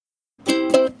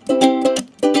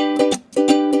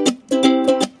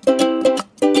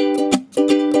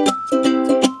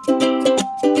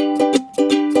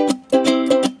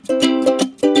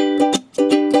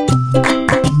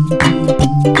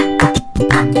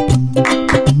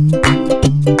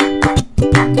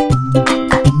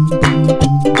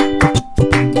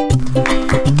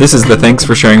This is the Thanks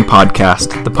for Sharing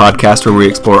podcast, the podcast where we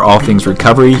explore all things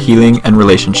recovery, healing, and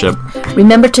relationship.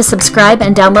 Remember to subscribe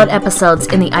and download episodes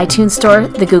in the iTunes Store,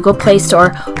 the Google Play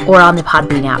Store, or on the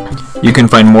Podbean app. You can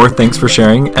find more Thanks for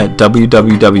Sharing at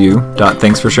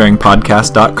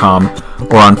www.thanksforsharingpodcast.com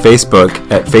or on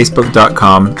Facebook at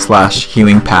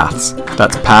facebook.com/healingpaths.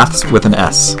 That's paths with an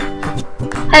S.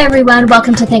 Hi everyone,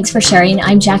 welcome to Thanks for Sharing.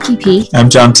 I'm Jackie P. I'm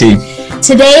John T.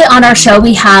 Today on our show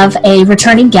we have a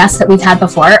returning guest that we've had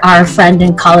before, our friend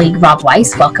and colleague Rob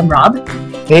Weiss. Welcome, Rob.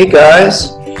 Hey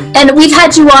guys. And we've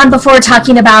had you on before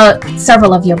talking about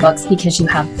several of your books because you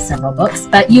have several books,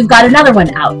 but you've got another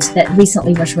one out that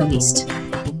recently was released.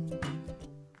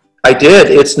 I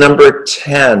did. It's number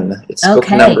 10. It's book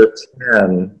number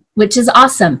 10. Which is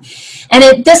awesome.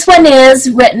 And this one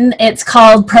is written, it's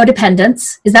called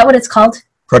Prodependence. Is that what it's called?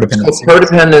 Codependency.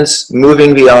 Codependence,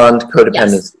 moving beyond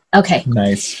codependency. Yes. Okay.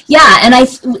 Nice. Yeah, and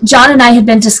John and I had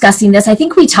been discussing this. I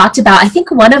think we talked about,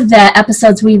 one of the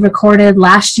episodes we recorded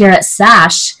last year at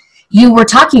SASH, you were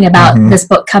talking about this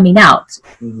book coming out,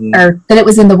 or that it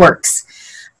was in the works.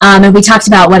 And we talked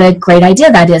about what a great idea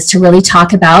that is to really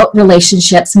talk about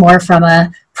relationships more from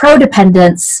a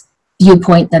prodependence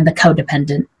viewpoint than the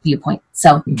codependent viewpoint.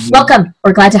 So welcome.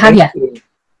 We're glad to have you.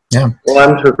 Yeah. Well,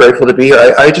 I'm so grateful to be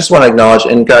here. I just want to acknowledge,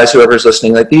 and guys, whoever's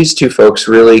listening, that these two folks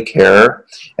really care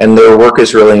and their work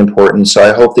is really important. So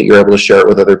I hope that you're able to share it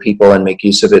with other people and make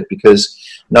use of it, because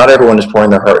not everyone is pouring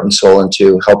their heart and soul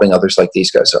into helping others like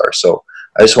these guys are. So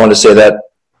I just wanted to say that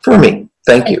for me.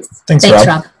 Thank you. Thanks,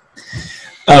 Rob.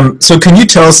 So can you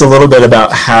tell us a little bit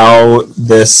about how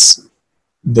this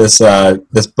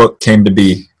book came to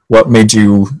be? What made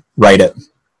you write it?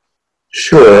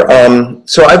 Sure.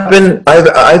 So I've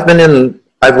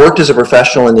worked as a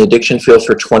professional in the addiction field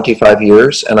for 25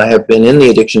 years, and I have been in the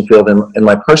addiction field in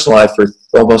my personal life for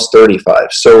almost 35.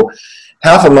 So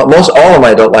almost all of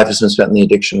my adult life has been spent in the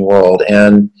addiction world.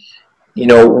 And, you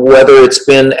know, whether it's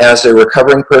been as a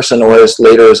recovering person or as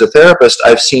later as a therapist,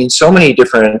 I've seen so many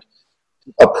different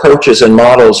approaches and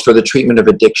models for the treatment of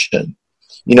addiction.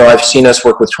 You know, I've seen us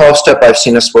work with 12-step, I've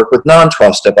seen us work with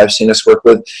non-12-step, I've seen us work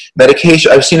with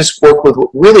medication, I've seen us work with,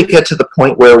 really get to the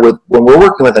point where when we're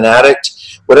working with an addict,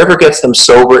 whatever gets them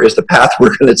sober is the path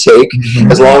we're going to take,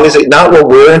 as long as not what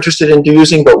we're interested in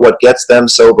using, but what gets them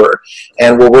sober.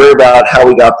 And we'll worry about how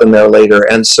we got them there later.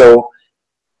 And so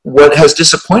what has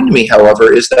disappointed me,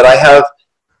 however, is that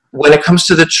when it comes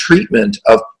to the treatment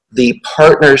of the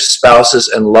partners, spouses,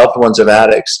 and loved ones of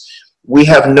addicts, we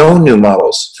have no new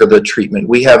models for the treatment.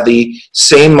 We have the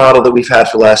same model that we've had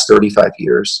for the last 35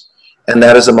 years, and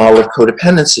that is a model of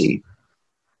codependency.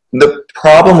 The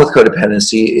problem with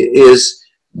codependency is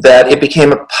that it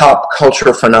became a pop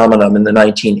culture phenomenon in the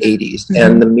 1980s,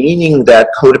 and the meaning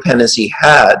that codependency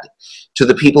had to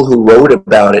the people who wrote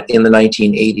about it in the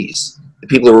 1980s, the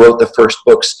people who wrote the first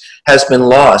books, has been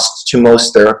lost to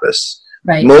most therapists.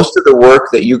 Right. Most of the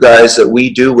work that we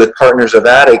do with partners of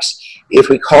addicts, if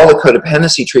we call it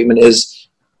codependency treatment,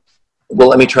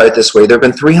 let me try it this way. There have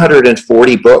been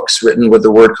 340 books written with the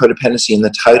word codependency in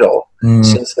the title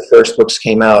since the first books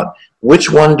came out. Which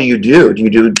one do you do? Do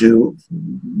you do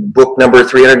book number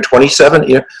 327?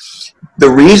 You know, the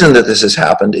reason that this has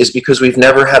happened is because we've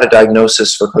never had a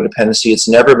diagnosis for codependency. It's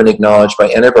never been acknowledged by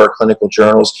any of our clinical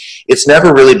journals. It's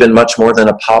never really been much more than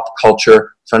a pop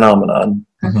culture phenomenon.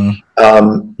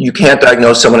 You can't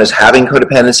diagnose someone as having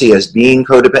codependency, as being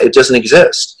codependent. It doesn't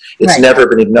exist. It's never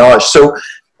been acknowledged. So,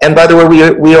 and by the way,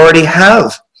 we already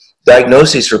have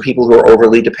diagnoses for people who are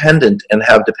overly dependent and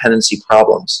have dependency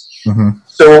problems.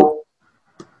 So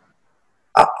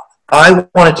I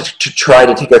wanted to try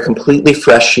to take a completely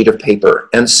fresh sheet of paper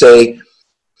and say,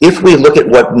 if we look at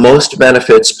what most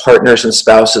benefits partners and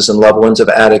spouses and loved ones of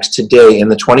addicts today in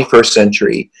the 21st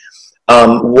century,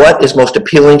 what is most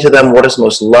appealing to them, what is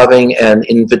most loving and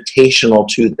invitational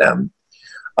to them.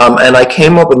 And I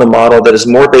came up with a model that is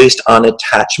more based on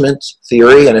attachment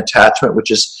theory, and attachment,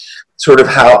 which is sort of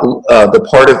how the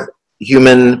part of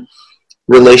human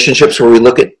relationships where we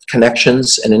look at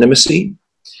connections and intimacy.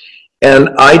 And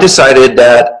I decided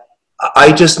that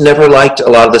I just never liked a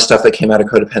lot of the stuff that came out of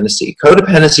codependency.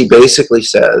 Codependency basically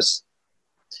says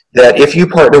that if you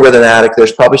partner with an addict,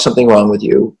 there's probably something wrong with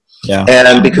you. Yeah.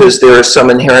 And because there is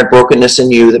some inherent brokenness in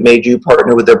you that made you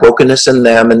partner with their brokenness in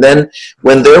them. And then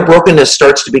when their brokenness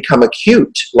starts to become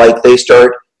acute, like they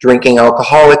start drinking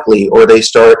alcoholically or they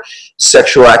start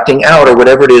sexual acting out or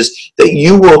whatever it is, that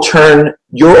you will turn,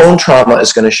 your own trauma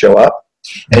is going to show up.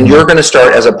 And you're going to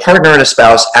start, as a partner and a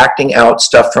spouse, acting out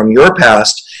stuff from your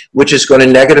past, which is going to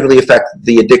negatively affect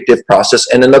the addictive process.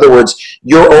 And in other words,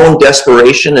 your own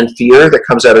desperation and fear that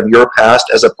comes out of your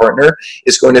past as a partner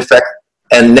is going to affect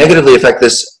and negatively affect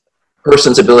this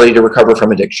person's ability to recover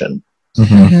from addiction.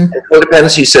 And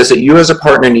codependency says that you as a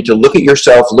partner need to look at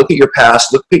yourself, look at your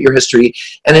past, look at your history,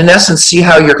 and in essence, see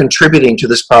how you're contributing to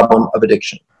this problem of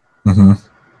addiction.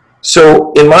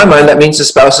 So in my mind, that means the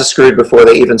spouse is screwed before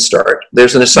they even start.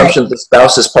 There's an assumption that the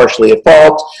spouse is partially at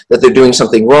fault, that they're doing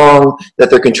something wrong,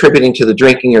 that they're contributing to the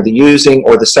drinking or the using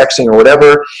or the sexing or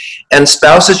whatever. And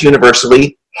spouses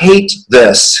universally hate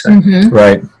this.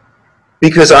 Right.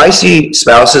 Because I see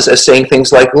spouses as saying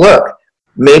things like, look,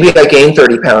 maybe I gained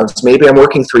 30 pounds. Maybe I'm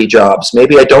working 3 jobs.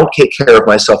 Maybe I don't take care of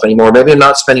myself anymore. Maybe I'm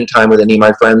not spending time with any of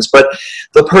my friends. But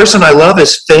the person I love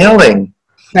is failing.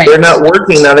 Right. They're not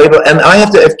working, not able, and I have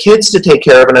to have kids to take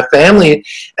care of and a family.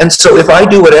 And so if I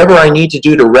do whatever I need to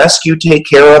do to rescue, take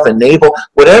care of, enable,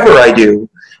 whatever I do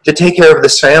to take care of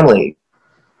this family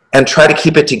and try to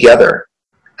keep it together,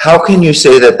 how can you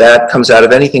say that that comes out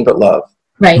of anything but love?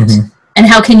 Right. And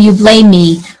how can you blame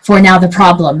me for now the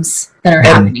problems that are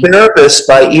happening? Therapists,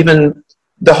 by even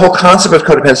the whole concept of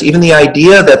codependency, even the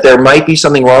idea that there might be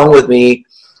something wrong with me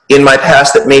in my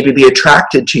past that maybe be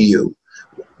attracted to you,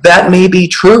 that may be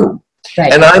true.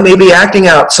 Right. And I may be acting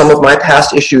out some of my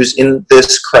past issues in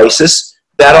this crisis.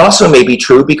 That also may be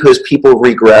true because people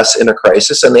regress in a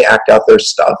crisis and they act out their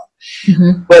stuff.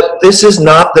 But this is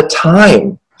not the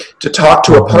time to talk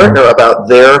to a partner about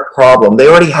their problem. They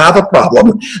already have a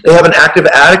problem. They have an active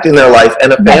addict in their life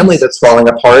and a family that's falling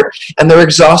apart, and they're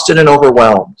exhausted and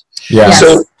overwhelmed.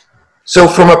 So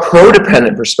from a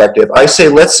codependent perspective, I say,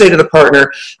 let's say to the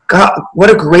partner, God, what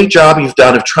a great job you've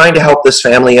done of trying to help this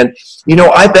family. And, you know,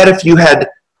 I bet if you had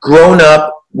grown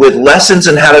up with lessons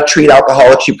in how to treat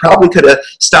alcoholics, you probably could have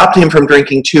stopped him from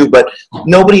drinking too, but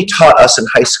nobody taught us in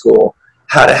high school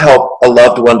how to help a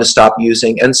loved one to stop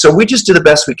using. And so we just do the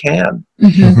best we can.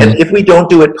 And if we don't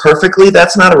do it perfectly,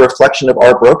 that's not a reflection of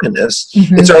our brokenness.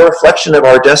 It's a reflection of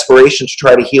our desperation to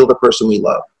try to heal the person we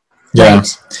love.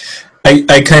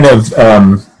 I kind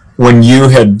of, when you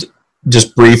had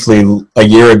just briefly a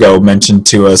year ago mentioned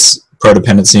to us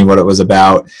codependency and what it was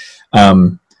about,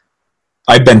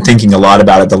 I've been thinking a lot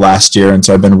about it the last year, and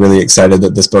so I've been really excited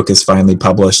that this book is finally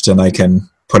published and I can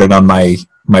put it on my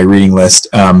reading list.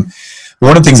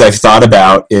 One of the things I've thought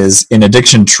about is in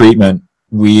addiction treatment,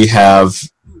 we have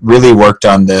really worked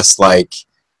on this, like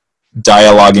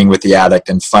dialoguing with the addict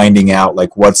and finding out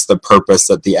like what's the purpose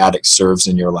that the addict serves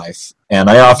in your life. And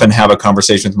I often have a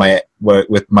conversation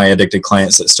with my addicted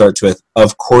clients that starts with,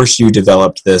 of course you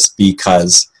developed this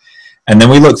because, and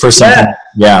then we look for something.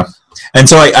 And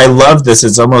so I love this.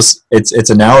 It's almost,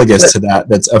 it's analogous to that.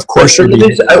 That's of course I want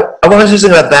to say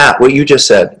something about that, what you just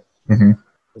said.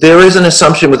 There is an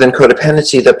assumption within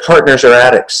codependency that partners are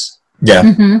addicts.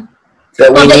 That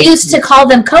they used to call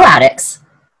them co-addicts.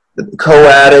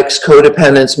 Co-addicts,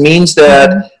 codependence means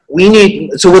that we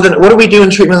need, so what do we do in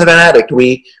treatment of an addict?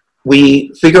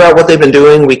 We figure out what they've been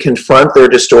doing, we confront their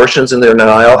distortions and their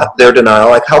denial,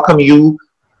 like how come you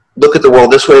look at the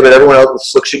world this way but everyone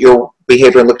else looks at your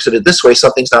behavior and looks at it this way,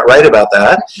 something's not right about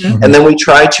that. And then we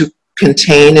try to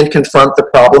contain and confront the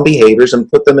problem behaviors and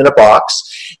put them in a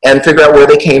box and figure out where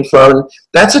they came from.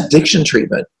 That's addiction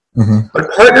treatment.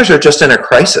 But partners are just in a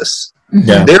crisis.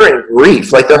 They're in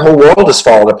grief, like their whole world has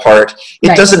fallen apart.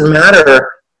 It doesn't matter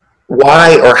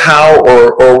why or how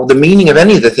or the meaning of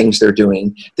any of the things they're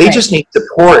doing. They just need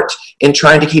support in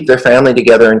trying to keep their family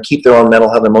together and keep their own mental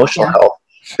health and emotional health.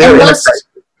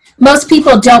 Most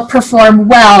people don't perform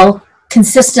well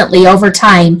consistently over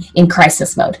time in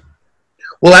crisis mode.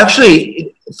 Well,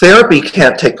 actually, therapy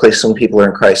can't take place when people are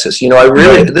in crisis. You know, I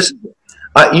really,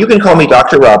 you can call me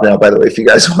Dr. Rob now, by the way, if you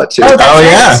guys want to.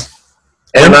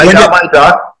 And I got my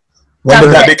doc. When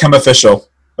did that become official,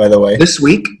 by the way? This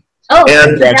week.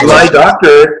 And my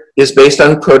doctorate is based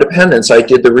on codependence. I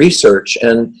did the research,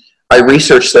 and I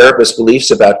researched therapists'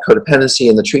 beliefs about codependency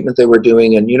and the treatment they were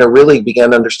doing, and, you know, really began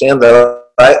to understand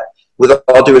that. With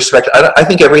all due respect, I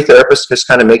think every therapist just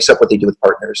kind of makes up what they do with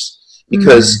partners.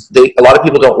 Because a lot of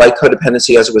people don't like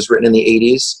codependency as it was written in the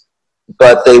 80s,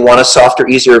 but they want a softer,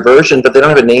 easier version, but they don't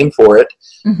have a name for it.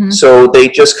 So they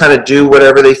just kind of do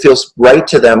whatever they feels right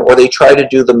to them, or they try to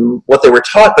do what they were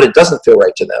taught, but it doesn't feel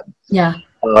right to them.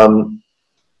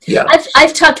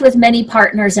 I've talked with many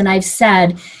partners, and I've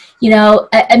said, you know,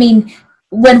 I mean,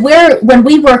 when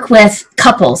we work with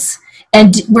couples,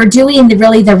 and we're doing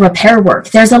the repair work,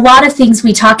 there's a lot of things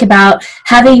we talk about,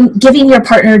 giving your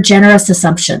partner generous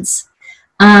assumptions.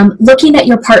 Looking at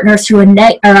your partner through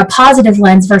a positive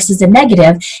lens versus a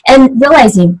negative, and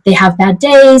realizing they have bad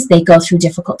days, they go through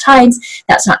difficult times.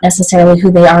 That's not necessarily who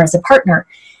they are as a partner.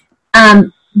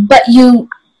 But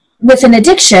with an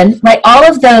addiction, right, all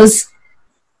of those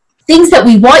things that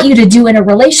we want you to do in a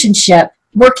relationship,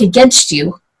 work against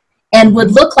you and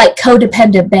would look like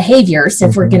codependent behaviors,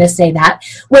 if we're going to say that,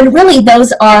 when really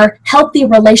those are healthy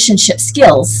relationship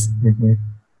skills.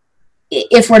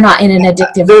 If we're not in an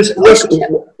addictive relationship.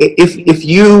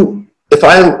 If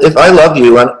I love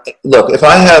you, and look, if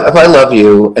I love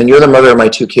you and you're the mother of my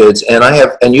 2 kids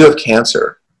and you have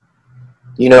cancer,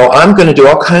 I'm going to do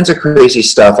all kinds of crazy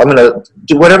stuff. I'm going to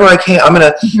do whatever I can. I'm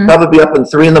going to probably be up at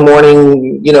 3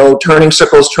 a.m, turning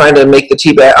circles, trying to make the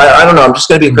tea bag. I don't know. I'm just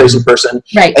going to be a crazy person.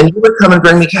 Right. And you would come and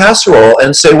bring me casserole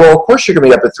and say, well, of course you're going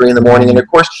to be up at 3 a.m. And of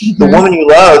course the woman you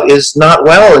love is not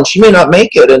well and she may not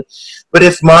make it. But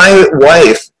if my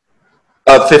wife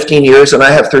of 15 years and I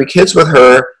have 3 kids with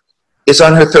her is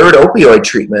on her 3rd opioid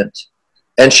treatment,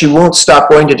 and she won't stop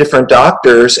going to different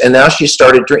doctors, and now she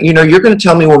started drinking. You're going to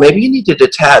tell me, well, maybe you need to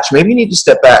detach, maybe you need to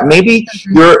step back, maybe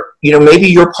maybe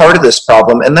you're part of this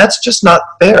problem, and that's just not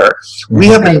fair. We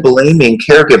have been blaming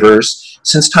caregivers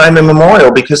since time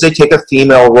immemorial because they take a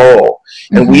female role,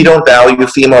 and we don't value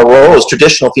female roles,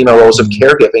 traditional female roles of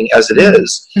caregiving as it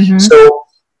is. So,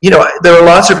 there are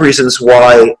lots of reasons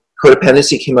why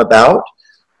codependency came about.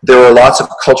 There were lots of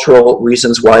cultural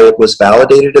reasons why it was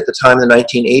validated at the time in the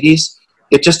 1980s.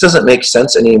 It just doesn't make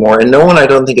sense anymore. And no one, I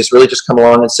don't think, has really just come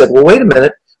along and said, well, wait a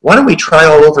minute, why don't we try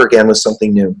all over again with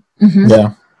something new?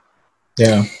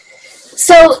 Yeah.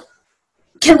 So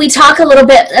can we talk a little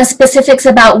bit specifics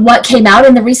about what came out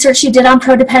in the research you did on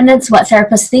codependence, what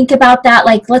therapists think about that?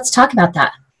 Let's talk about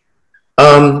that.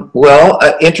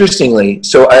 Interestingly,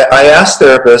 so I asked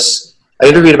therapists, I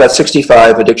interviewed about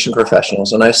 65 addiction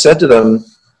professionals, and I said to them,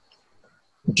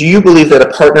 do you believe that a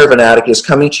partner of an addict is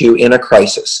coming to you in a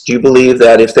crisis? Do you believe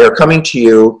that if they're coming to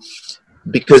you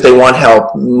because they want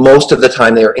help, most of the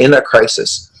time they're in a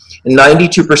crisis? And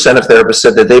 92% of therapists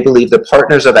said that they believe that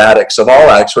partners of addicts, of all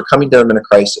addicts, were coming to them in a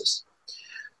crisis.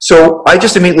 So I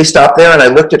just immediately stopped there and I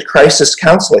looked at crisis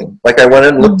counseling. I went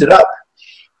and looked it up.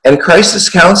 And crisis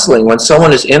counseling, when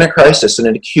someone is in a crisis, an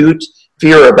acute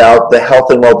fear about the health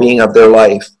and well-being of their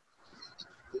life,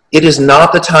 it is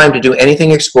not the time to do anything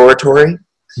exploratory.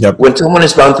 When someone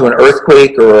has gone through an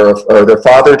earthquake or their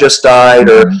father just died,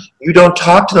 or you don't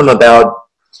talk to them about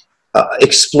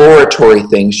exploratory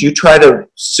things. You try to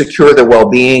secure their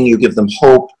well-being, you give them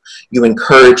hope, you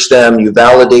encourage them, you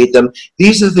validate them.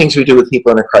 These are the things we do with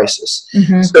people in a crisis.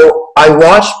 So I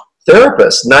watched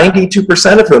therapists,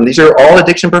 92% of whom, these are all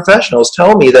addiction professionals,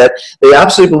 tell me that they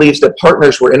absolutely believe that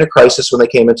partners were in a crisis when they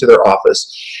came into their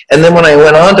office. And then when I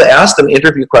went on to ask them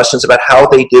interview questions about how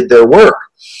they did their work,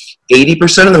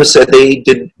 80% of them said they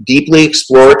did deeply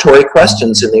exploratory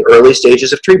questions in the early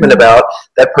stages of treatment about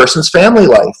that person's family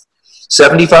life.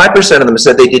 75% of them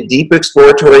said they did deep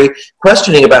exploratory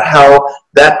questioning about how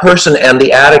that person and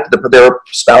the addict, their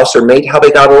spouse or mate, how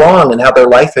they got along and how their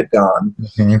life had gone.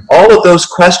 All of those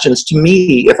questions, to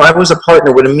me, if I was a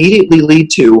partner, would immediately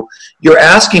lead to, you're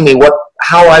asking me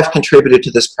how I've contributed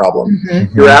to this problem.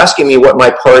 You're asking me what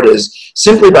my part is.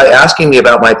 Simply by asking me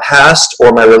about my past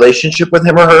or my relationship with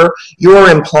him or her, you're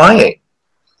implying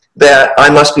that I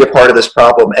must be a part of this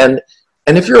problem. And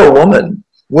if you're a woman,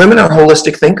 women are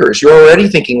holistic thinkers. You're already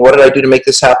thinking, what did I do to make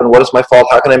this happen? What is my fault?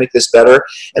 How can I make this better?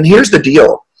 And here's the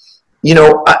deal.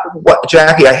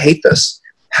 Jackie, I hate this.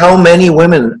 How many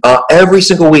women, every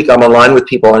single week I'm online with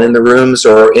people and in the rooms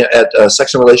or at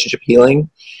Sex and Relationship Healing,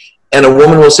 and a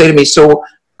woman will say to me, so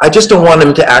I just don't want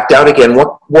him to act out again.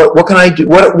 What can I do?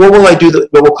 What will I do that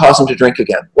will cause him to drink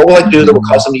again? What will I do that will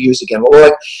cause him to use again?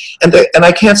 And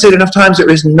I can't say it enough times, there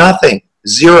is nothing,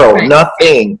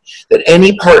 nothing that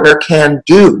any partner can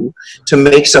do to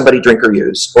make somebody drink or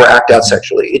use or act out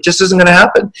sexually. It just isn't going to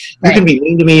happen. You can be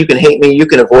mean to me, you can hate me, you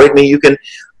can avoid me,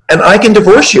 and I can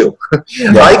divorce you.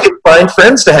 I can find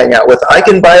friends to hang out with. I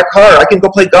can buy a car. I can go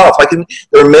play golf.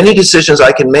 There are many decisions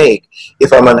I can make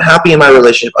if I'm unhappy in my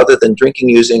relationship other than drinking,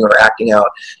 using, or acting out.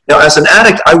 Now, as an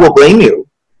addict, I will blame you.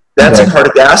 That's a part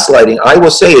of gaslighting. I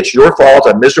will say it's your fault.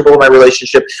 I'm miserable in my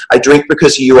relationship. I drink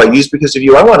because of you. I use because of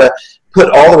you. I want to put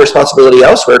all the responsibility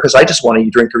elsewhere because I just want you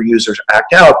to drink or use or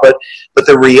act out. But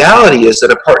the reality is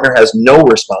that a partner has no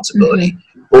responsibility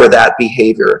for that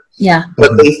behavior.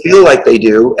 But they feel like they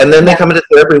do, and then they come into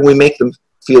therapy and we make them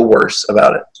feel worse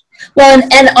about it. Well,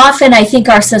 and often I think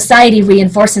our society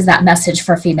reinforces that message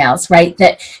for females, right?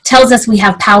 That tells us we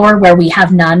have power where we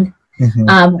have none.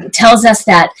 Tells us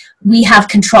that we have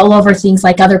control over things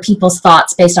like other people's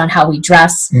thoughts based on how we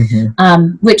dress,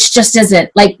 which just isn't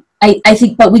I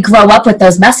think, but we grow up with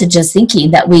those messages thinking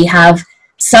that we have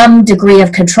some degree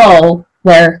of control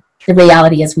where the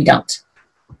reality is we don't.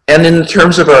 And in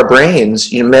terms of our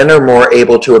brains, men are more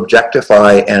able to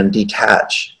objectify and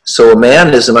detach. So a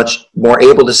man is much more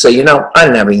able to say, I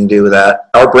didn't have anything to do with that.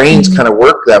 Our brains kind of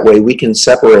work that way. We can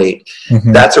separate.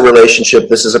 That's a relationship.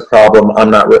 This is a problem.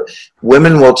 I'm not.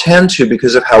 Women will tend to,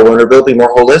 because of how vulnerable, be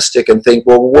more holistic and think,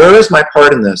 well, where is my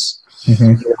part in this?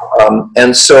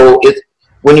 And so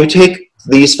when you take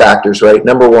these factors, right?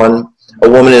 Number one, a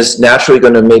woman is naturally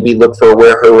going to maybe look for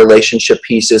where her relationship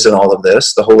piece is in all of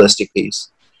this, the holistic piece.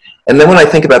 And then when I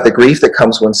think about the grief that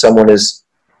comes when someone is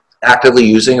actively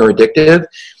using or addictive,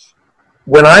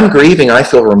 when I'm grieving, I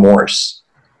feel remorse.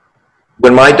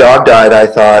 When my dog died, I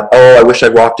thought, oh, I wish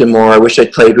I'd walked him more. I wish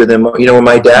I'd played with him. When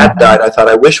my dad died, I thought,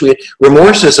 I wish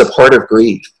remorse is a part of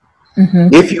grief.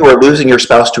 If you are losing your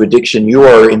spouse to addiction, you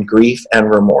are in grief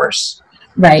and remorse.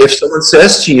 Right. If someone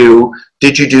says to you,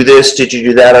 did you do this? Did you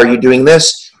do that? Are you doing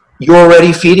this? You're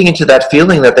already feeding into that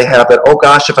feeling that they have that, oh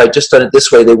gosh, if I just done it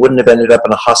this way, they wouldn't have ended up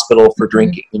in a hospital for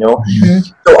drinking,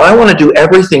 So I want to do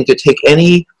everything to take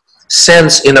any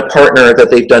sense in a partner that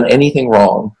they've done anything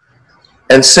wrong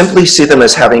and simply see them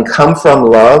as having come from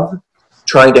love,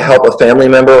 trying to help a family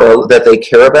member or that they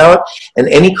care about, and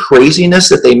any craziness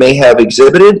that they may have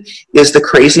exhibited is the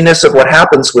craziness of what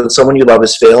happens when someone you love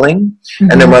is failing.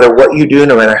 And no matter what you do,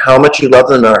 no matter how much you love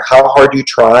them, no matter how hard you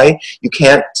try, you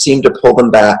can't seem to pull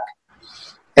them back.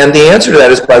 And the answer to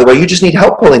that is, by the way, you just need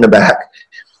help pulling them back.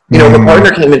 If a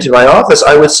partner came into my office,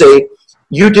 I would say,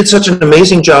 you did such an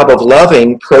amazing job of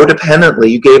loving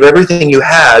prodependently. You gave everything you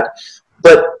had,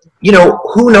 but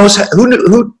who knows,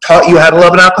 who taught you how to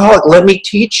love an alcoholic? Let me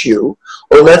teach you,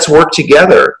 or let's work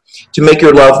together to make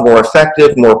your love more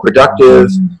effective, more productive,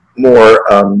 more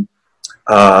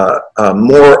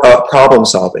problem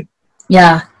solving.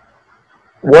 Yeah.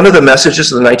 One of the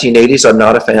messages of the 1980s I'm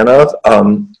not a fan of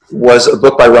was a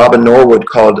book by Robin Norwood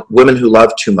called Women Who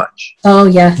Love Too Much. Oh,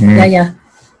 yeah. Yeah.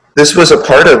 This was a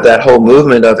part of that whole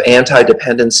movement of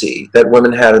anti-dependency that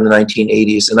women had in the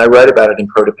 1980s, and I write about it in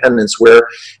Codependence,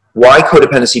 why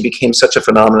codependency became such a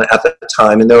phenomenon at the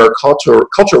time, and there are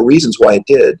cultural reasons why it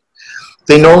did.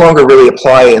 They no longer really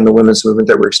apply in the women's movement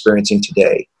that we're experiencing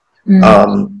today.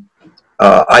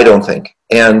 I don't think.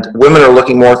 And women are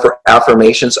looking more for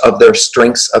affirmations of their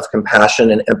strengths of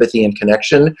compassion and empathy and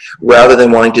connection, rather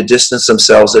than wanting to distance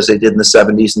themselves as they did in the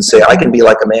 70s and say, I can be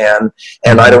like a man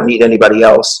and I don't need anybody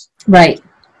else. Right.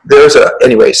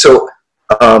 Anyway, so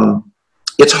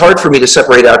it's hard for me to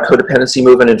separate out codependency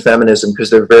movement and feminism because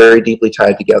they're very deeply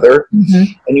tied together.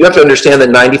 And you have to understand that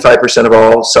 95% of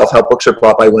all self-help books are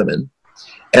bought by women.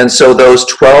 And so those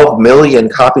 12 million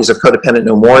copies of Codependent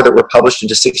No More that were published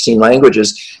into 16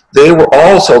 languages, they were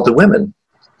all sold to women.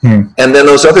 And then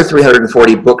those other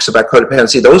 340 books about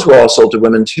codependency, those were all sold to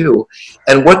women too.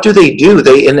 And what do?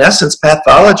 They, in essence,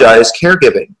 pathologize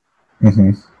caregiving.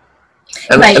 And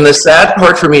the sad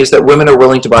part for me is that women are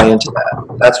willing to buy into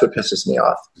that. That's what pisses me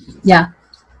off. Yeah.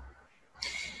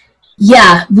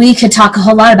 Yeah, we could talk a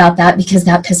whole lot about that because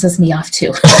that pisses me off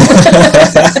too.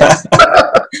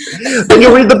 Then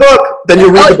you'll read the book. The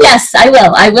book. Yes, I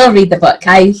will. I will read the book.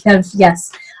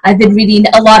 I've been reading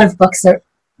a lot of books that are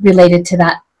related to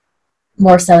that,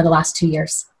 more so in the last 2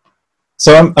 years.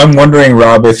 So I'm wondering,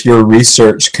 Rob, if your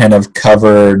research kind of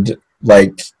covered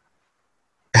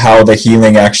how the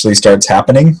healing actually starts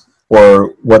happening,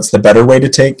 or what's the better way to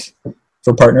take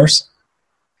for partners?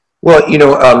 Well,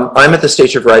 I'm at the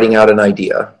stage of writing out an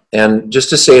idea. And just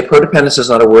to say, codependence is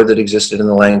not a word that existed in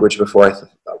the language before I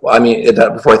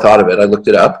thought of it. I looked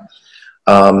it up.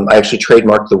 I actually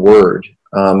trademarked the word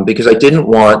because I didn't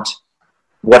want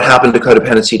what happened to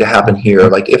codependency to happen here.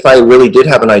 Like, if I really did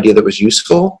have an idea that was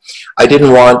useful, I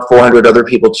didn't want 400 other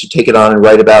people to take it on and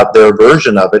write about their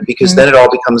version of it, because then it all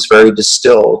becomes very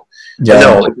distilled. Yeah.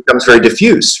 No, it becomes very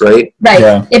diffuse, right? Right.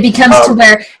 Yeah. It becomes to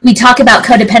where we talk about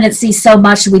codependency so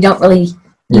much we don't really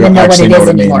even know what it is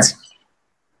anymore.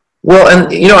 Well, and,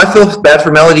 I feel bad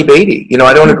for Melody Beatty.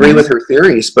 I don't agree with her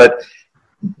theories, but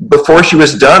before she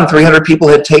was done, 300 people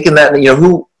had taken that,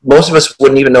 and, most of us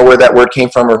wouldn't even know where that word came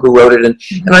from or who wrote it. And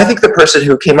I think the person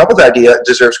who came up with the idea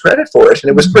deserves credit for it, and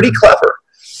it was pretty clever.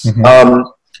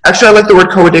 Actually, I like the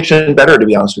word co-addiction better, to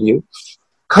be honest with you.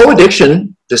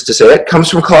 Co-addiction, just to say it, comes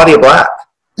from Claudia Black.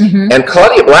 And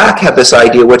Claudia Black had this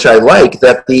idea, which I like,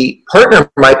 that the partner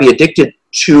might be addicted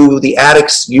to the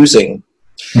addict's using.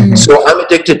 So I'm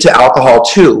addicted to alcohol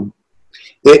too.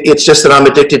 It's just that I'm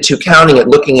addicted to counting it,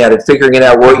 looking at it, figuring it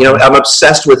out. I'm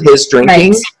obsessed with his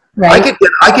drinking. Right.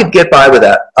 I could get by with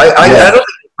that. I don't think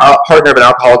a partner of an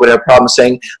alcoholic would have a problem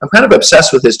saying, I'm kind of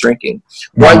obsessed with his drinking.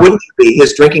 Why wouldn't you be?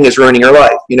 His drinking is ruining your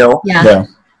life, Yeah.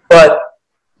 But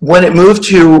when it moved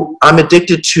to, I'm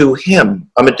addicted to him,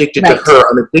 I'm addicted to her,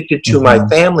 I'm addicted to my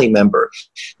family member,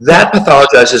 that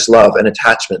pathologizes love and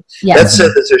attachment. That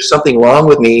says that there's something wrong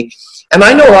with me. And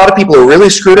I know a lot of people are really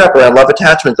screwed up around love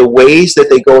attachment. The ways that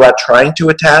they go about trying to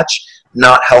attach,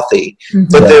 not healthy.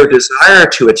 But their desire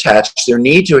to attach, their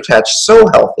need to attach, so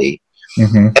healthy.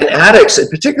 And addicts in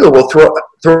particular will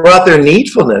throw out their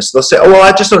needfulness. They'll say, oh, well,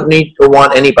 I just don't need or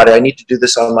want anybody. I need to do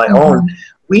this on my own.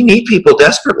 We need people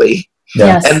desperately.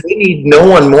 And we need no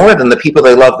one more than the people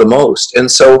they love the most.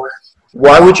 And so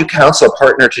why would you counsel a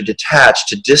partner to detach,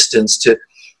 to distance,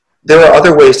 there are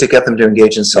other ways to get them to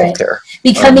engage in self-care.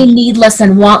 Becoming needless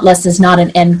and wantless is not an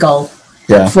end goal.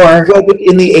 Well, but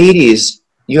in the 80s,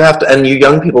 you have to, and you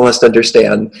young people must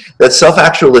understand that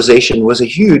self-actualization was a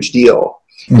huge deal.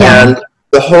 And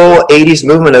the whole 80s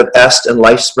movement of EST and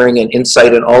LifeSpring and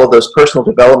Insight and all of those personal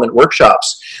development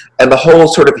workshops and the whole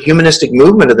sort of humanistic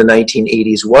movement of the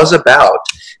 1980s was about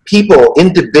people,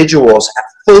 individuals,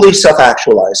 fully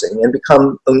self-actualizing and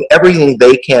become everything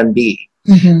they can be.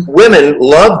 Women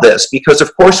love this because,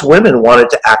 of course, women wanted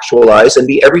to actualize and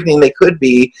be everything they could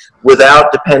be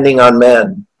without depending on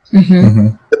men.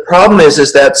 The problem is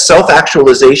that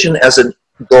self-actualization as a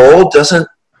goal doesn't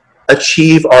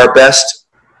achieve our best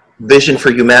vision for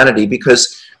humanity,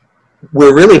 because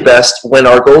we're really best when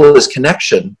our goal is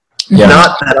connection.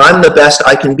 Not that I'm the best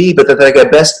I can be, but that the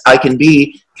best I can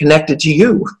be connected to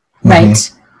you.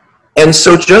 And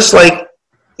so just like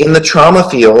in the trauma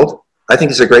field, I think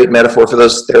it's a great metaphor for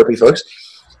those therapy folks.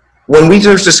 When we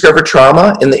first discovered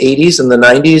trauma in the 80s and the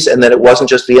 90s, and that it wasn't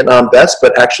just Vietnam vets,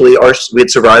 but actually we had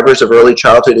survivors of early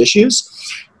childhood issues,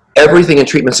 everything in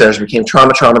treatment centers became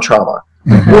trauma, trauma, trauma.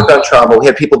 Work on trauma. We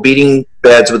had people beating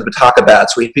beds with bataka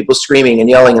bats. We had people screaming and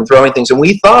yelling and throwing things. And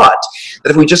we thought that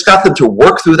if we just got them to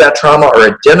work through that trauma or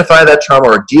identify that trauma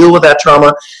or deal with that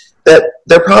trauma, that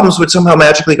their problems would somehow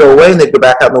magically go away and they'd go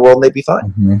back out in the world and they'd be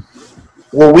fine.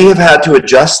 Well, we have had to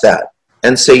adjust that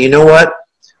and say, you know what?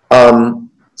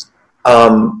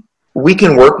 We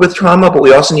can work with trauma, but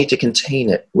we also need to contain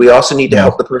it. We also need to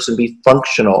help the person be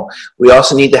functional. We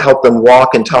also need to help them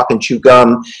walk and talk and chew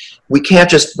gum. We can't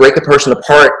just break a person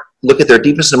apart, look at their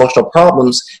deepest emotional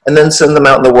problems, and then send them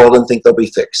out in the world and think they'll be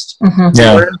fixed. Learn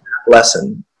that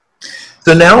lesson.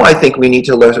 So now I think we need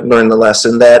to learn the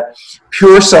lesson that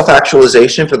pure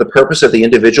self-actualization for the purpose of the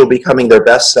individual becoming their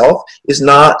best self is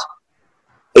not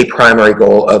a primary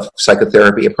goal of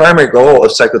psychotherapy. A primary goal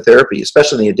of psychotherapy,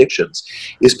 especially in the addictions,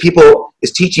 is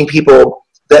teaching people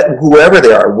that whoever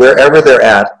they are, wherever they're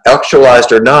at,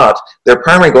 actualized or not, their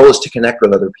primary goal is to connect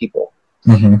with other people.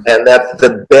 And that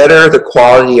the better the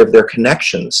quality of their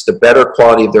connections, the better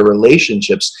quality of their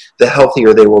relationships, the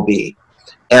healthier they will be,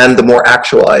 and the more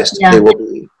actualized they will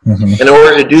be. In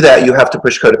order to do that, you have to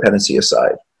push codependency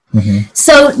aside.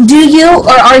 So do you,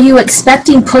 or are you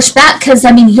expecting pushback? Because,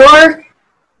 I mean,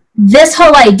 this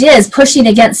whole idea is pushing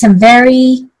against some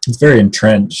it's very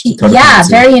entrenched.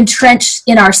 Very entrenched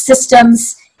in our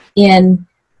systems, in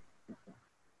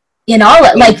all,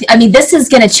 like, I mean, this is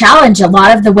going to challenge a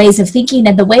lot of the ways of thinking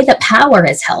and the way that power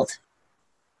is held.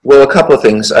 Well, a couple of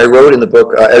things. I wrote in the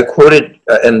book, I quoted,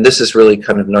 and this is really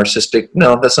kind of narcissistic,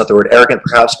 no, that's not the word, arrogant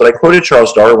perhaps, but I quoted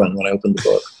Charles Darwin when I opened the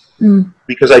book.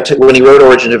 Because when he wrote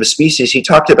Origin of a Species, he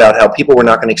talked about how people were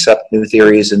not going to accept new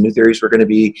theories, and new theories were going to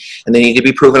be, and they need to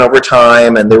be proven over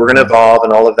time, and they were going to evolve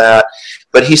and all of that.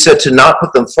 But he said to not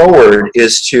put them forward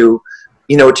is to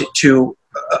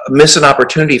miss an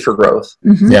opportunity for growth.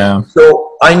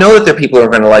 So I know that there are people who are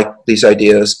going to like these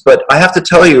ideas, but I have to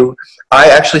tell you, I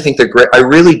actually think I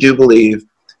really do believe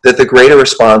that the greater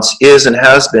response is and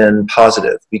has been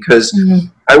positive, because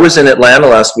I was in Atlanta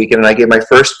last weekend and I gave my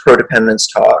first codependence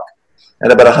talk,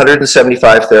 and about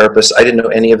 175 therapists. I didn't know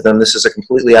any of them. This is a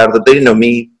completely out of the, they didn't know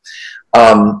me.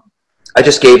 I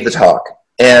just gave the talk,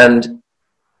 and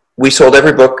we sold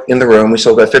every book in the room. We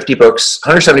sold about 50 books,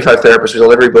 175 therapists. We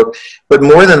sold every book. But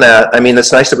more than that, I mean,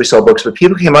 it's nice that we sell books, but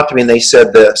people came up to me and they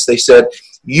said this. They said,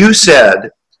 you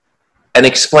said and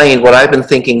explained what I've been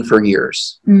thinking for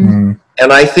years.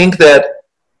 And I think that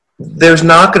there's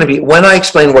not going to be, when I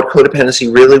explain what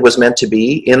codependency really was meant to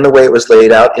be in the way it was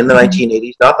laid out in the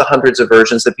 1980s, not the hundreds of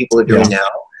versions that people are doing now,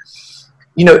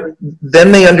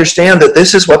 then they understand that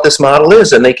this is what this model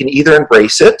is, and they can either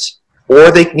embrace it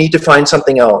or they need to find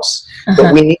something else.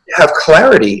 But we need to have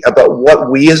clarity about what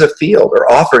we as a field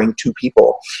are offering to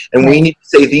people. And we need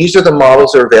to say, these are the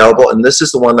models that are available, and this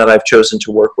is the one that I've chosen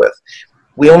to work with.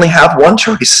 We only have one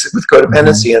choice with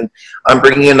codependency, and I'm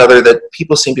bringing another that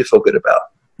people seem to feel good about.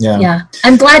 Yeah.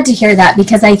 I'm glad to hear that,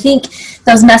 because I think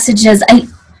those messages,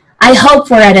 I hope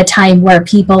we're at a time where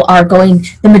the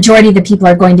majority of the people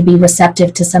are going to be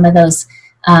receptive to some of those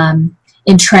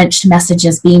entrenched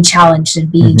messages being challenged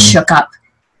and being shook up.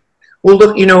 Well,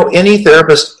 look, any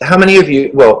therapist, how many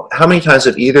times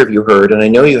have either of you heard, and I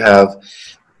know you have,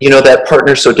 that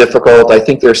partner's so difficult, I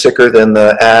think they're sicker than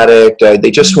the addict, they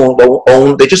just won't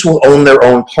own their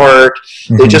own part,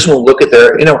 they just won't look at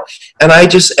their,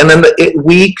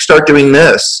 we start doing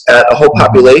this at a whole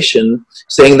population,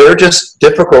 saying they're just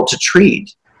difficult to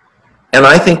treat. And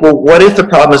I think, well, what if the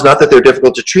problem is not that they're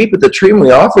difficult to treat, but the treatment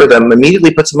we offer them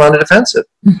immediately puts them on the defensive?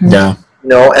 Yeah.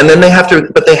 And then they have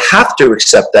to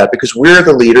accept that, because we're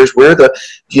the leaders,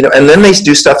 and then they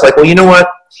do stuff like, well, you know what,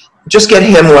 just get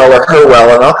him well or her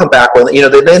well, and I'll come back when,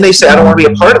 then they say, I don't want to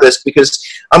be a part of this because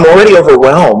I'm already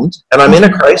overwhelmed and I'm in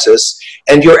a crisis,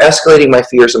 and you're escalating my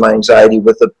fears and my anxiety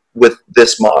with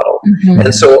this model.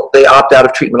 And so they opt out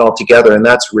of treatment altogether, and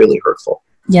that's really hurtful.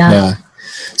 Yeah.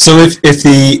 So if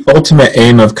the ultimate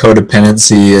aim of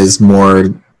codependency is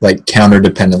more like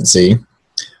counterdependency,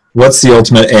 what's the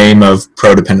ultimate aim of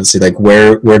prodependency? Like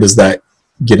where does that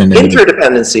get into?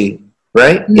 Interdependency,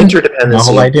 right? Interdependency. The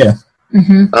whole idea.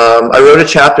 I wrote a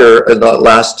chapter in the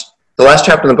last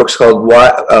chapter in the book is called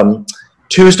 "Why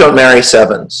Twos Don't Marry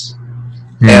Sevens,"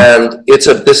 and it's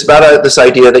about this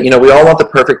idea that we all want the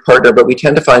perfect partner, but we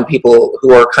tend to find people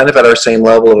who are kind of at our same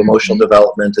level of emotional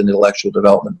development and intellectual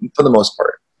development for the most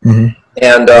part.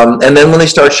 And then when they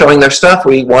start showing their stuff,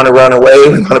 we want to run away,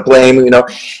 we want to blame,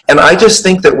 And I just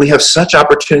think that we have such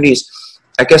opportunities.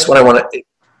 I guess let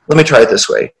me try it this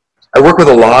way. I work with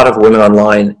a lot of women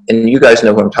online, and you guys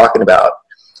know who I'm talking about,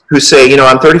 who say,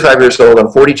 I'm 35 years old, I'm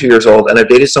 42 years old, and I've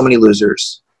dated so many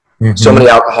losers, so many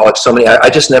alcoholics, I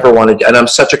just never wanted, and I'm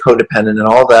such a codependent and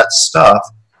all that stuff.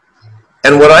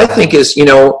 And what I think is,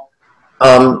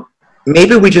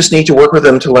 maybe we just need to work with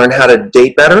them to learn how to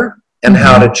date better and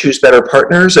how to choose better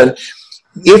partners. And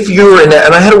if you're in that,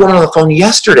 and I had a woman on the phone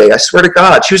yesterday, I swear to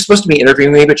God, she was supposed to be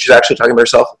interviewing me, but she's actually talking about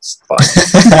herself. It's fine.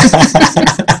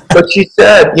 But she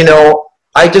said,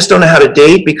 I just don't know how to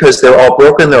date because they're all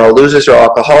broken, they're all losers, they're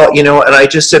alcoholic, and I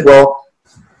just said, well,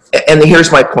 and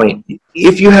here's my point.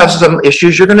 If you have some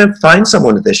issues, you're going to find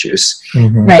someone with issues.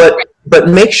 Right. But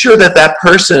make sure that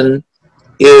person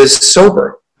is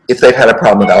sober if they've had a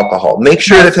problem with alcohol. Make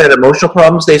sure if they've had emotional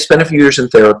problems, they've spent a few years in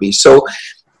therapy. So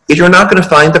if you're not going to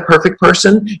find the perfect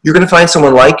person, you're going to find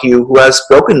someone like you who has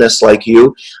brokenness like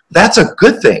you. That's a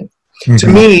good thing. To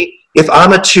me, if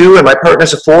I'm a 2 and my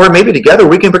partner's a 4, maybe together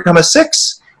we can become a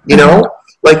 6,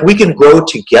 like we can grow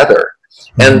together.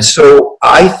 And so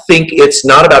I think it's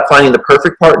not about finding the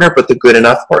perfect partner, but the good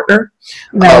enough partner.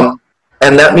 Right.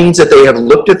 And that means that they have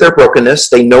looked at their brokenness,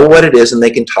 they know what it is, and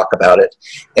they can talk about it.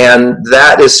 And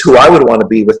that is who I would want to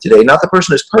be with today. Not the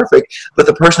person who's perfect, but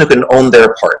the person who can own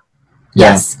their part.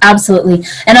 Yes, absolutely.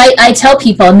 And I tell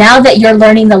people, now that you're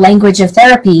learning the language of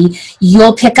therapy,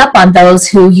 you'll pick up on those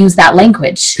who use that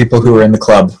language. People who are in the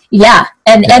club. Yeah.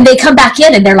 And they come back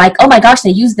in and they're like, oh my gosh,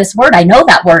 they use this word. I know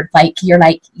that word. Like, you're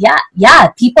like, yeah.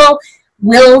 People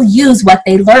will use what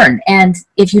they learn. And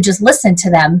if you just listen to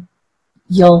them,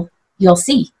 you'll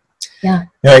see. Yeah.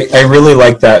 I really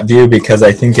like that view because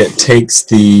I think it takes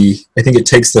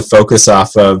the focus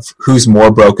off of who's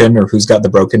more broken or who's got the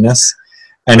brokenness.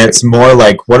 And it's more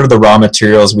like, what are the raw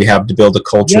materials we have to build a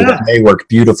culture that may work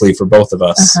beautifully for both of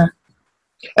us?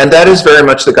 And that is very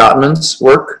much the Gottman's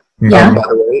work, by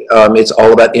the way. It's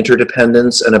all about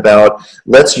interdependence and about,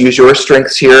 let's use your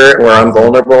strengths here where I'm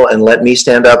vulnerable and let me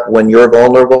stand up when you're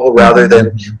vulnerable, rather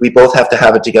than we both have to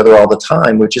have it together all the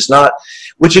time, which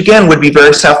again would be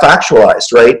very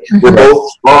self-actualized, right? We're both,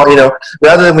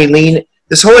 rather than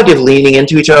this whole idea of leaning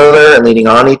into each other and leaning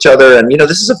on each other, and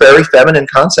this is a very feminine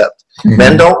concept.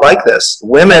 Men don't like this.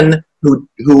 Women who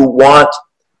want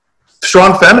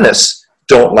strong feminists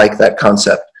don't like that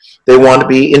concept. They want to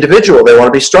be individual. They want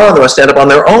to be strong. They want to stand up on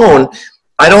their own.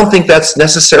 I don't think that's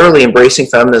necessarily embracing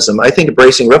feminism. I think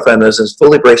embracing real feminism is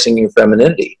fully embracing your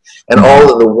femininity and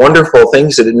all of the wonderful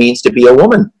things that it means to be a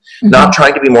woman, not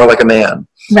trying to be more like a man.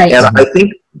 Right. And I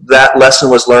think that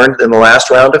lesson was learned in the last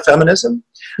round of feminism.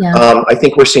 Yeah. I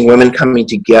think we're seeing women coming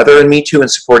together in Me Too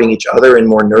and supporting each other in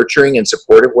more nurturing and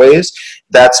supportive ways.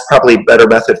 That's probably a better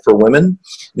method for women.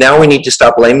 Now we need to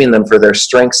stop blaming them for their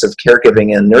strengths of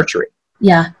caregiving and nurturing.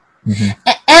 Yeah.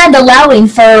 And allowing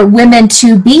for women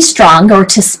to be strong or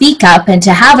to speak up and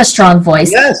to have a strong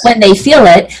voice when they feel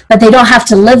it, but they don't have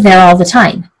to live there all the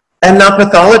time. And not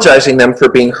pathologizing them for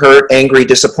being hurt, angry,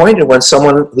 disappointed when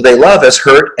someone who they love has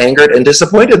hurt, angered, and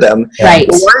disappointed them. Right.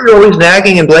 Well, why are you always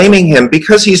nagging and blaming him?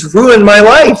 Because he's ruined my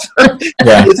life.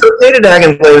 It's okay to nag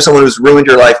and blame someone who's ruined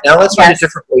your life. Now let's find a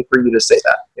different way for you to say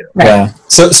that. Right. Yeah.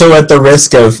 So at the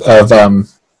risk of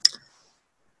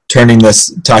turning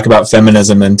this talk about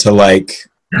feminism into like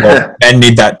well, men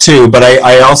need that too. But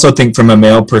I also think from a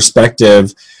male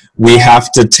perspective, we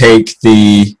have to take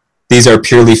these are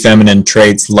purely feminine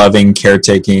traits, loving,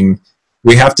 caretaking.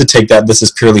 We have to take that this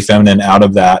is purely feminine out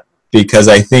of that, because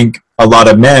I think a lot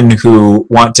of men who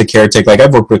want to caretake, like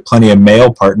I've worked with plenty of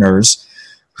male partners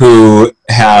who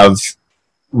have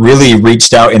really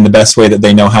reached out in the best way that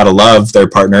they know how to love their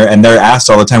partner, and they're asked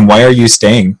all the time, why are you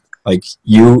staying? Like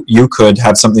you could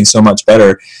have something so much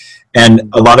better. And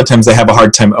a lot of times they have a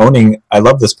hard time owning, I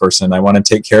love this person, I want to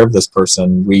take care of this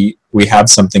person, we have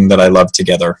something that I love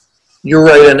together. You're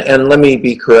right, and let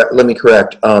me correct.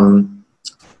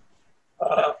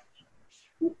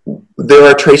 There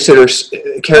are traits that are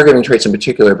caregiving traits in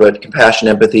particular, but compassion,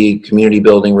 empathy, community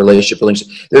building, relationship building,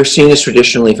 they're seen as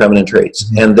traditionally feminine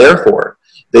traits, and therefore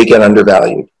they get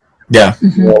undervalued. Yeah.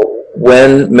 You know,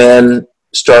 when men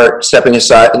start stepping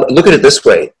aside, look at it this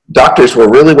way. Doctors were a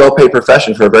really well-paid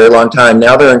profession for a very long time.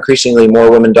 Now there are increasingly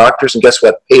more women doctors, and guess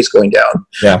what? Pay is going down.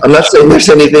 Yeah. I'm not saying there's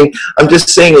anything. I'm just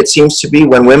saying it seems to be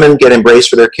when women get embraced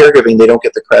for their caregiving, they don't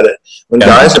get the credit. When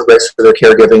guys are embraced for their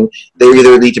caregiving, they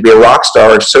either need to be a rock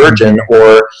star or surgeon,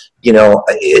 or, you know,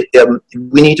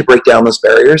 we need to break down those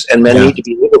barriers, and men need to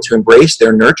be able to embrace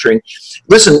their nurturing.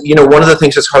 Listen, you know, one of the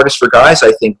things that's hardest for guys,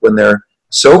 I think, when they're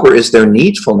sober is their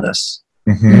needfulness.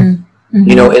 Mm-hmm.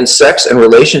 You know, in sex and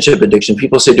relationship addiction,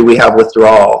 people say, do we have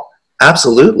withdrawal?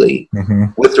 Absolutely.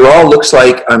 Withdrawal looks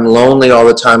like I'm lonely all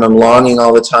the time. I'm longing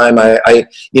all the time.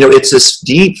 You know, it's this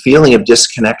deep feeling of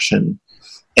disconnection.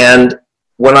 And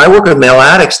when I work with male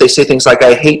addicts, they say things like,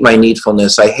 I hate my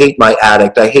needfulness. I hate my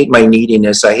addict. I hate my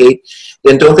neediness.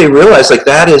 And don't they realize, like,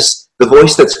 that is the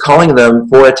voice that's calling them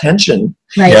for attention.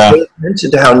 Right. Yeah. Pay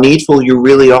attention to how needful you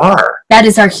really are. That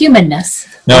is our humanness.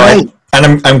 No, Right.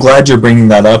 And I'm glad you're bringing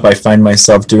that up. I find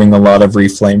myself doing a lot of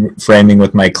reframing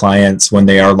with my clients when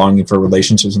they are longing for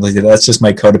relationships. And like, that's just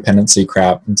my codependency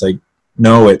crap. It's like,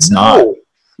 no, it's not.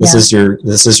 This is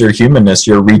your humanness.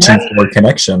 You're reaching for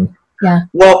connection. Yeah.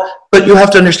 Well, but you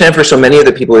have to understand, for so many of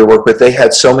the people we work with, they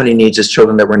had so many needs as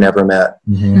children that were never met.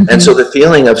 And so the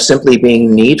feeling of simply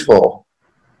being needful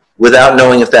without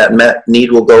knowing if that need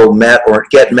will go met or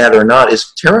get met or not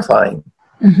is terrifying.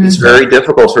 It's very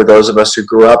difficult for those of us who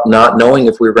grew up not knowing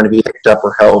if we were going to be picked up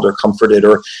or held or comforted,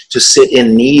 or to sit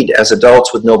in need as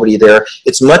adults with nobody there.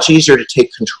 It's much easier to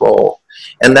take control.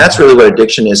 And that's really what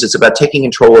addiction is. It's about taking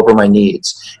control over my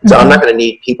needs. So I'm not going to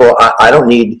need people. I don't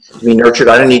need to be nurtured.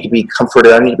 I don't need to be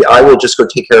comforted. I will just go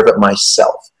take care of it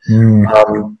myself.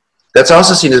 That's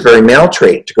also seen as a very male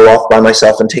trait, to go off by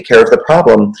myself and take care of the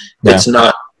problem. It's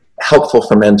not helpful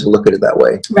for men to look at it that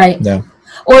way. Right. Yeah.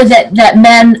 Or that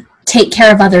men take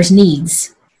care of others'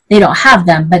 needs. They don't have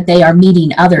them, but they are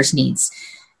meeting others' needs.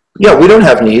 Yeah, we don't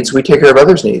have needs. We take care of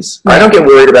others' needs. I don't get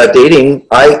worried about dating.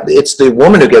 It's the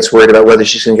woman who gets worried about whether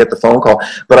she's going to get the phone call.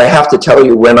 But I have to tell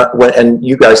you, when and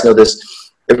you guys know this,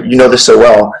 you know this so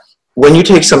well, when you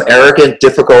take some arrogant,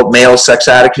 difficult male sex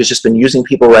addict who's just been using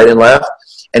people right and left,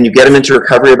 and you get him into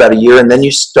recovery about a year, and then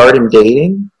you start him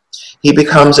dating, he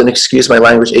becomes, and excuse my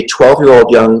language, a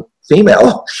 12-year-old young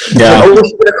female. Yeah. Oh,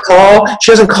 she's gonna call.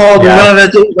 She hasn't called. Yeah. We went on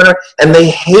a date, and they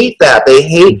hate that. They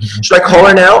hate. Should I call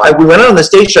her now? We went on this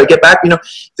date. Should I get back? You know,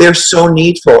 they're so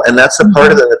needful, and that's the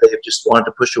part of them that they have just wanted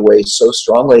to push away so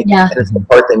strongly. Yeah. And it's the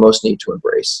part they most need to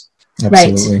embrace.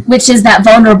 Absolutely. Right. Which is that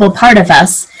vulnerable part of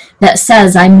us that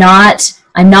says, I'm not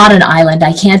an island.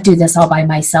 I can't do this all by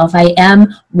myself. I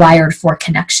am wired for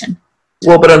connection.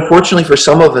 Well, but unfortunately for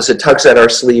some of us, it tugs at our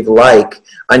sleeve like,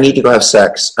 I need to go have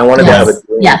sex. I want to go have a drink.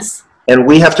 Yes. And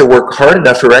we have to work hard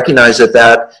enough to recognize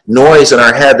that noise in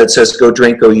our head that says go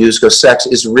drink, go use, go sex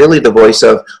is really the voice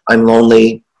of I'm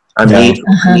lonely, I need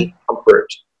comfort.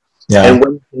 Yeah. And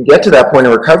when you get to that point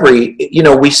of recovery, you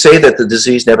know, we say that the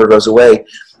disease never goes away.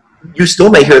 You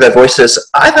still may hear that voice says,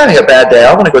 I'm having a bad day,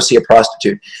 I want to go see a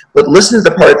prostitute. But listen to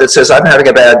the part that says I'm having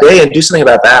a bad day and do something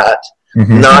about that,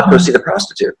 not go see the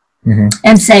prostitute.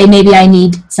 And say, maybe I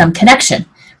need some connection,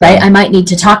 right? I might need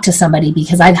to talk to somebody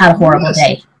because I've had a horrible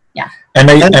day. Yeah. And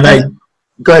I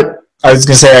go ahead. I was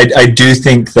going to say, I do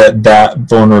think that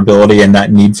vulnerability and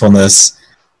that needfulness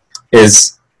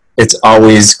it's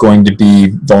always going to be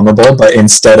vulnerable, but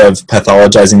instead of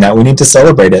pathologizing that, we need to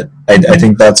celebrate it. I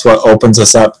think that's what opens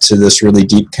us up to this really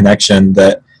deep connection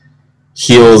that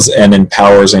heals and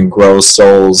empowers and grows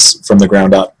souls from the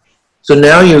ground up. So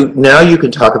now you can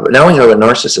talk about, now we know about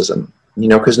narcissism, you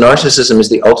know, because narcissism is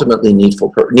the ultimately needful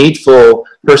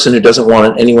person who doesn't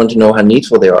want anyone to know how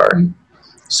needful they are.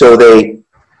 So they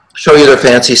show you their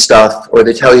fancy stuff, or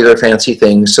they tell you their fancy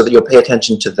things so that you'll pay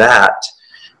attention to that,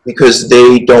 because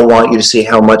they don't want you to see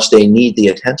how much they need the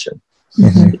attention.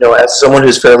 You know, as someone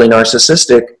who's fairly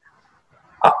narcissistic,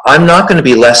 I'm not going to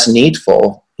be less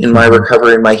needful in my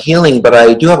recovery and my healing, but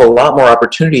I do have a lot more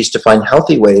opportunities to find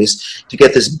healthy ways to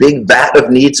get this big vat of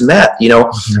needs met. You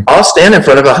know, I'll stand in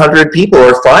front of 100 people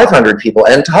or 500 people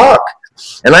and talk.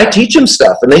 And I teach them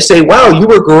stuff, and they say, wow, you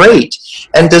were great.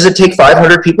 And does it take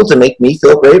 500 people to make me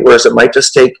feel great, whereas it might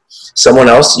just take someone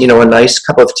else, you know, a nice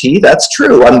cup of tea? That's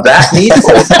true. I'm that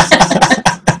needful.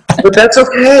 But that's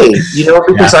okay, you know,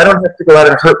 because I don't have to go out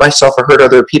and hurt myself or hurt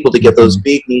other people to get those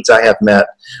big needs I have met.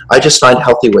 I just find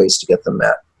healthy ways to get them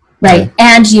met. Right.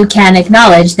 And you can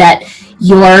acknowledge that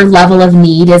your level of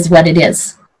need is what it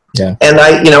is. Yeah. And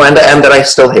I, you know, and that I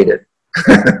still hate it.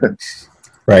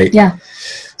 Right. Yeah.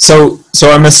 So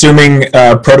I'm assuming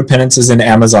Prodependence is in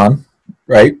Amazon,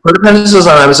 right? Prodependence is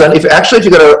on Amazon. If you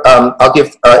go to, I'll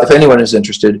give, if anyone is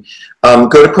interested, go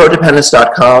to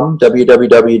prodependence.com,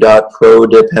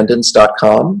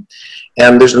 www.prodependence.com.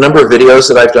 And there's a number of videos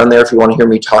that I've done there if you want to hear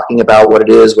me talking about what it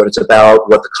is, what it's about,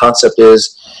 what the concept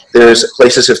is. There's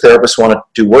places if therapists want to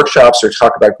do workshops or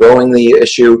talk about growing the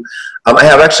issue. I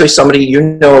have actually somebody, you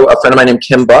know, a friend of mine named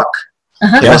Kim Buck.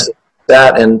 Yes.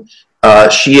 That, and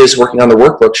she is working on the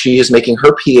workbook. She is making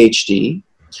her PhD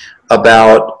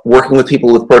about working with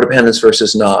people with codependence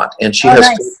versus not. And she has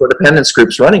nice. codependence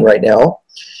groups running right now.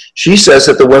 She says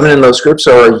that the women in those groups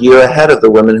are a year ahead of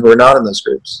the women who are not in those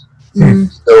groups. Mm-hmm.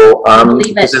 So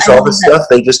this is all the stuff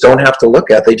they just don't have to look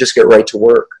at. They just get right to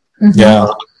work. Mm-hmm. Yeah.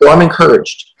 So I'm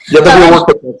encouraged. Yeah, they'll work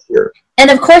with next year.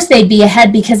 And of course they'd be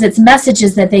ahead because it's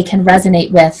messages that they can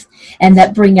resonate with and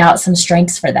that bring out some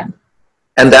strengths for them.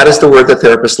 And that is the word that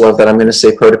therapists love, that I'm going to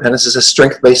say codependence is a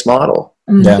strength-based model.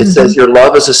 Mm-hmm. Yeah. It says your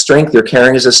love is a strength, your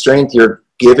caring is a strength, your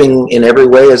giving in every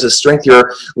way is a strength,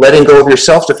 you're letting go of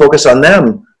yourself to focus on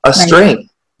them, a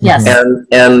strength. Yes.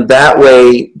 And that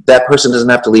way, that person doesn't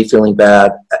have to leave feeling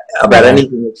bad about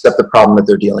anything except the problem that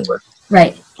they're dealing with.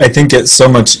 Right. I think it's so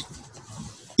much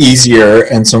easier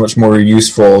and so much more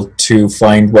useful to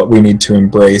find what we need to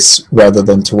embrace rather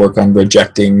than to work on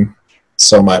rejecting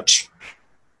so much.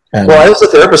 And well, as a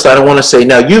therapist, I don't want to say,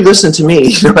 now you listen to me.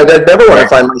 You know, I never want to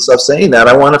find myself saying that.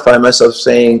 I want to find myself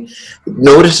saying,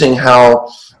 noticing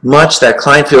how much that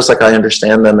client feels like I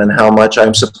understand them and how much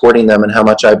I'm supporting them and how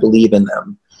much I believe in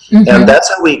them. Mm-hmm. And that's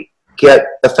how we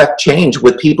affect change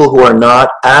with people who are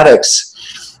not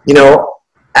addicts. You know,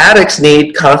 addicts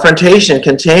need confrontation,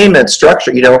 containment,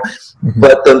 structure, you know,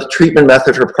 but the treatment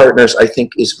method for partners, I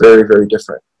think, is very, very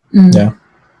different. Mm-hmm. Yeah.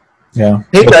 Yeah.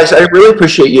 Hey, guys, I really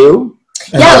appreciate you.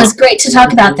 Yeah, it was great to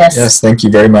talk about this. Yes, thank you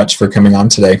very much for coming on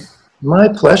today. My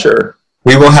pleasure.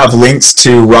 We will have links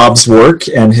to Rob's work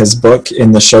and his book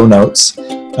in the show notes.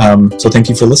 So thank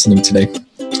you for listening today.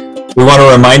 We want to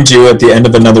remind you at the end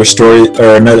of another story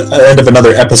or end of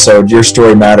another episode, your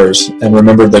story matters. And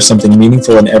remember, there's something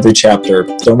meaningful in every chapter.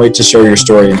 Don't wait to share your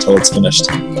story until it's finished.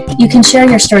 You can share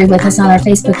your story with us on our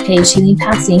Facebook page, Healing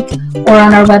Paths Inc., or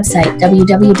on our website,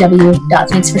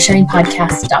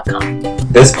 www.thanksforsharingpodcast.com.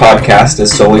 This podcast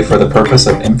is solely for the purpose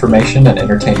of information and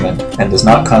entertainment and does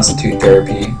not constitute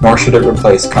therapy, nor should it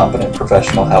replace competent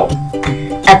professional help.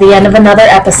 At the end of another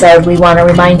episode, we want to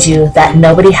remind you that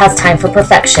nobody has time for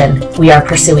perfection. We are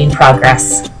pursuing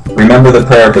progress. Remember the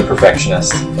prayer of the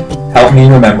perfectionist. Help me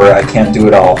remember I can't do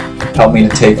it all. Help me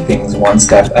to take things one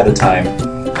step at a time,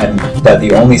 and that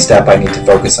the only step I need to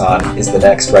focus on is the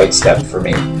next right step for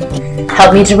me.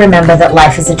 Help me to remember that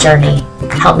life is a journey.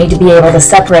 Help me to be able to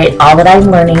separate all that I'm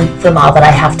learning from all that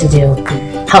I have to do.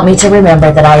 Help me to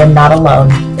remember that I am not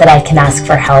alone, that I can ask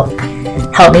for help.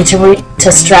 Help me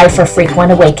to strive for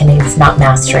frequent awakenings, not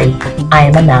mastery. I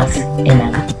am enough.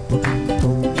 Amen.